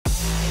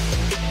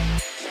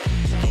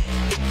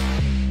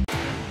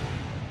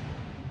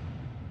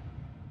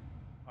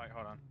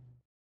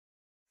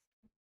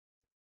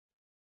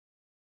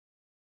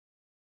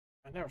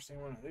I've never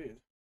seen one of these.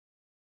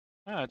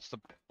 Yeah, it's the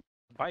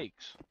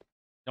bikes.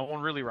 No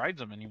one really rides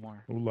them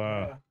anymore. Hola.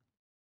 Yeah.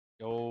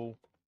 Yo,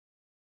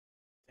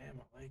 Damn,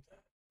 I like that.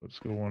 What's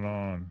going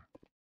on?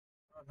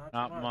 Oh, not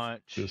not too much.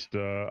 much. Just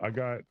I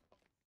got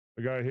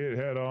hit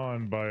head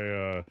on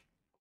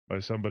by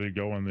somebody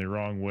going the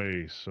wrong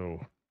way, so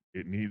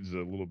it needs a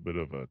little bit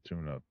of a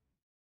tune up.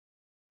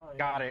 Oh, yeah.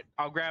 Got it.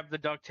 I'll grab the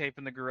duct tape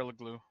and the Gorilla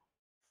Glue.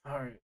 All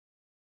right.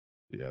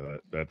 Yeah,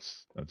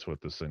 that's what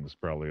this thing's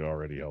probably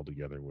already held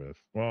together with.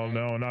 Well,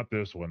 no, not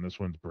this one. This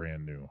one's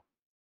brand new.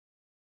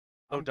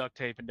 Oh, duct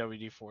tape and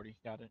WD-40.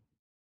 Got it.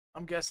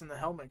 I'm guessing the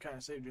helmet kind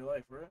of saved your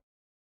life, right?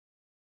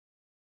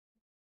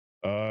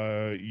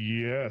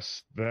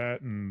 Yes,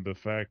 that and the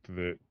fact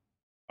that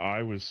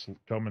I was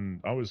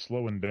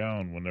slowing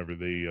down whenever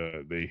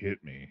they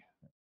hit me.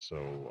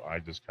 So I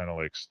just kind of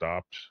like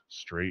stopped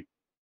straight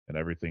and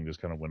everything just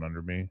kind of went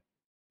under me.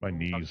 My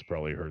knees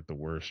probably hurt the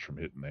worst from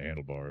hitting the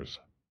handlebars.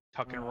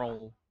 Tuck and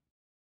roll.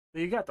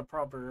 But you got the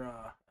proper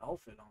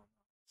outfit on,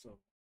 so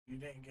you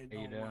didn't get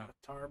You no do.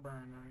 tar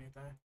burn or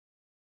anything.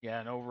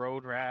 Yeah, no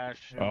road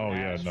rash. Yeah, Oh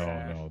yeah, ash no,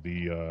 rash. no.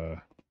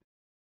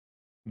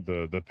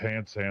 The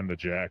pants and the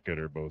jacket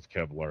are both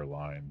Kevlar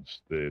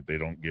lines. They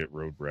don't get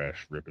road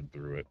rash ripping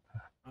through it.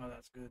 Oh,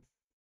 that's good.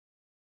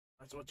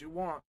 That's what you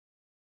want.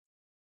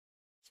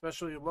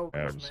 Especially locals,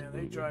 man.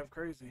 Absolutely. They drive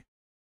crazy.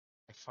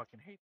 I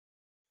fucking hate.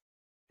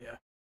 Yeah.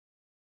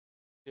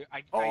 Dude,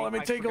 Let me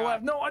take a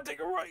left. No, I take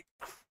a right.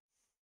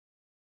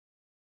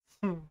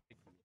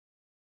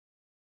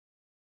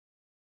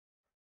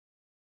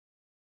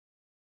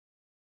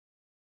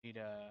 Need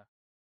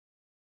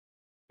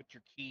put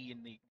your key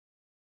in the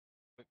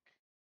quick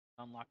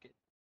unlock it.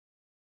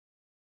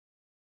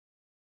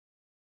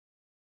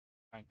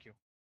 Thank you.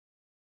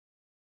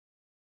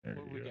 There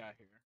What you we go. got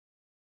here?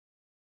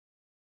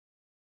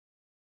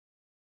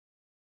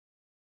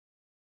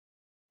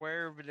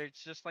 Where, but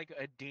it's just like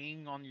a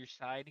ding on your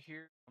side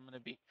here. I'm gonna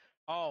be.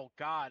 Oh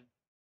God.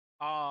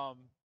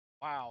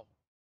 Wow.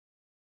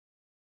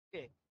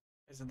 Shit.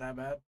 Isn't that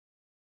bad?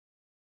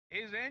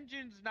 His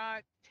engine's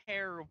not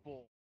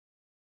terrible.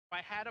 If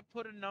I had to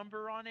put a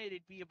number on it,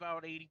 it'd be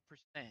about 80%.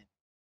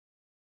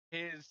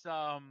 His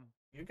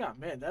You got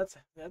man. That's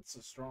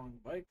a strong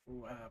bike for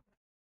what happened.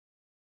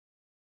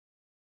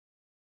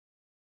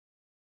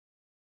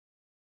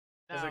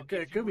 'Cause now, it if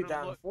you could be would've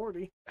down to looked-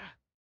 40.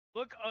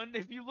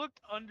 if you looked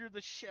under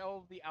the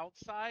shell, the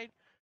outside,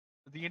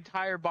 the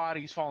entire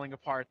body's falling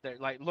apart there.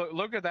 Like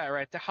look at that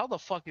right there. How the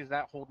fuck is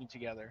that holding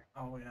together?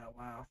 Oh yeah,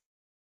 wow.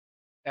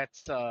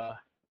 That's a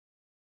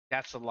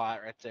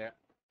lot right there.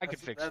 I could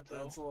fix it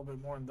though. That's a little bit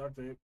more than duct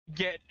tape.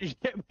 Get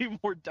me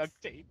more duct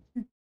tape.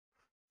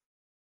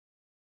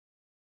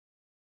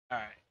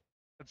 Alright.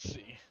 Let's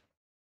see.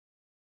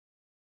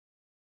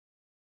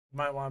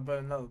 Might want to put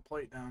another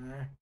plate down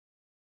there.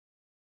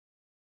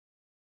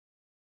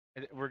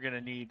 We're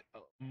gonna need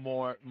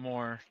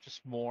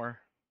just more.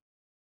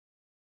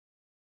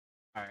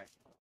 Alright.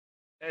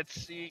 Let's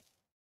see.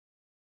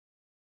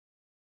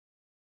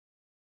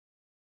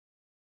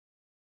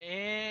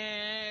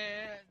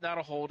 And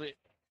that'll hold it.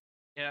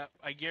 Yeah,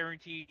 I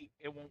guarantee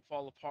it won't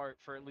fall apart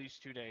for at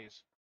least 2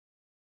 days.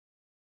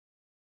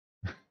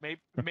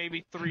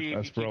 Maybe 3 if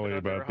That's you keep probably it under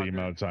about the 100.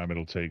 amount of time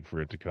it'll take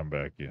for it to come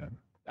back in.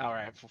 All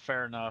right, well,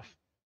 fair enough.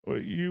 Well,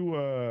 you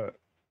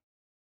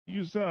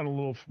sound a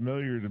little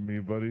familiar to me,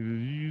 buddy. Did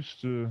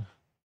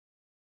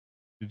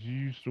you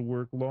used to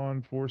work law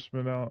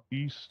enforcement out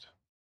east?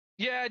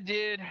 Yeah, I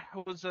did.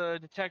 I was a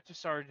detective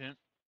sergeant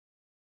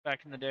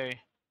back in the day.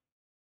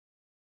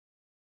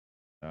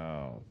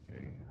 Oh,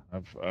 okay.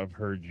 I've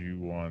heard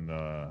you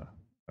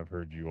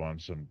on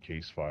some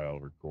case file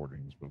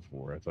recordings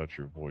before. I thought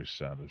your voice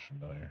sounded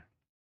familiar.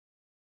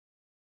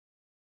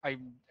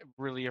 I'm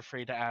really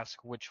afraid to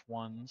ask which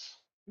ones.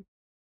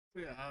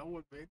 Yeah, I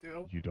would be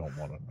too. You don't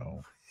want to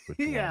know which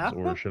Yeah. ones,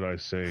 or should I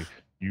say,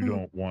 you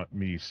don't want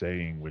me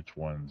saying which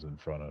ones in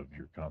front of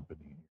your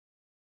company.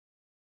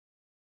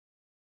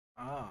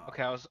 Ah.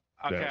 Okay, I was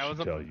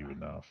tell you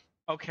enough.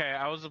 Okay,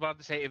 I was about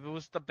to say if it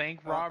was the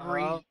bank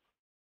robbery,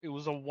 it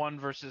was a 1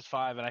 versus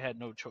 5, and I had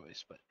no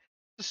choice. But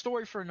the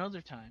story for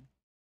another time.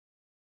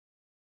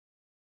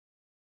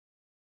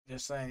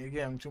 Just saying, you're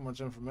giving too much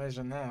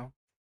information now.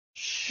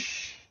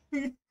 Shh.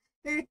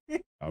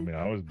 I mean,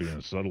 I was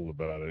being subtle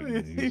about it,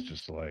 and he's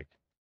just like,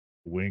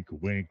 wink,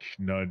 wink,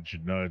 nudge,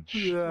 nudge.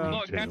 Yeah.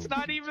 Look, that's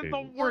not even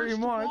the worst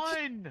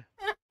one.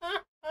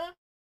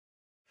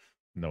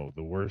 No,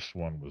 the worst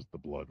one was the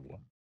blood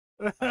one.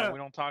 We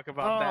don't talk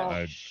about that.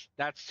 I- Shh,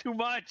 that's too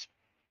much.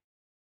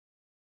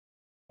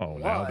 Oh,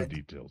 now the What?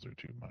 details are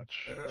too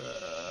much.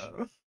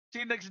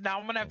 See, now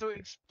I'm gonna have to Okay.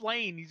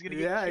 explain. He's gonna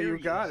get Yeah, you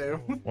curious. got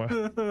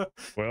it.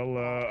 Well,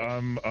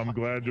 I'm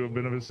glad to have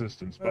been of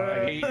assistance. I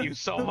Bye. hate you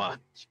so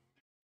much.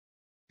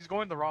 He's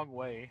going the wrong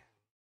way.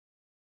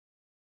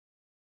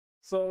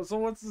 So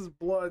what's this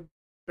blood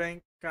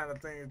bank kind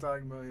of thing you're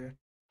talking about here?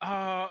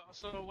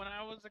 So when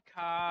I was a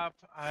cop,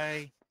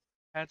 I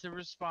had to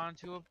respond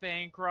to a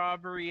bank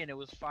robbery, and it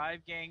was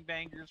 5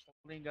 gangbangers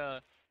holding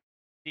a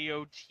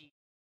DOT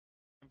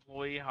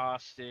employee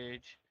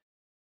hostage,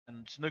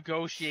 and it's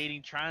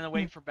negotiating, trying to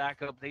wait for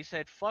backup. They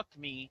said, fuck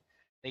me.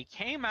 They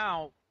came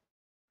out.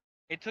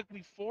 It took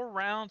me 4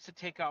 rounds to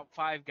take out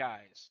 5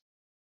 guys.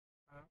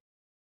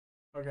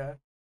 Okay.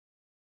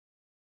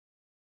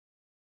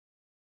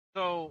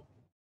 So,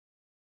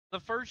 the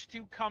first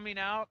 2 coming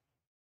out,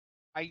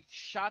 I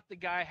shot the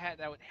guy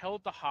that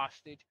held the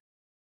hostage.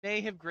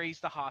 May have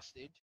grazed the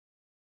hostage.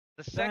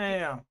 The second,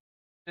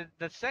 Damn.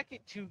 the second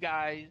 2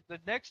 guys, the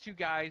next 2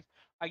 guys,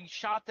 I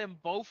shot them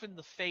both in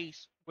the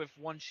face with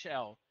 1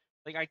 shell.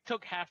 Like, I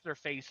took half their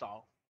face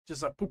off.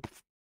 Just like poop.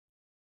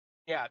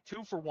 Yeah,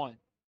 2 for 1.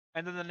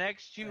 And then the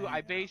next 2,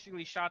 I Damn.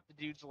 basically shot the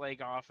dude's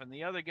leg off, and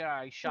the other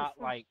guy I shot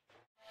like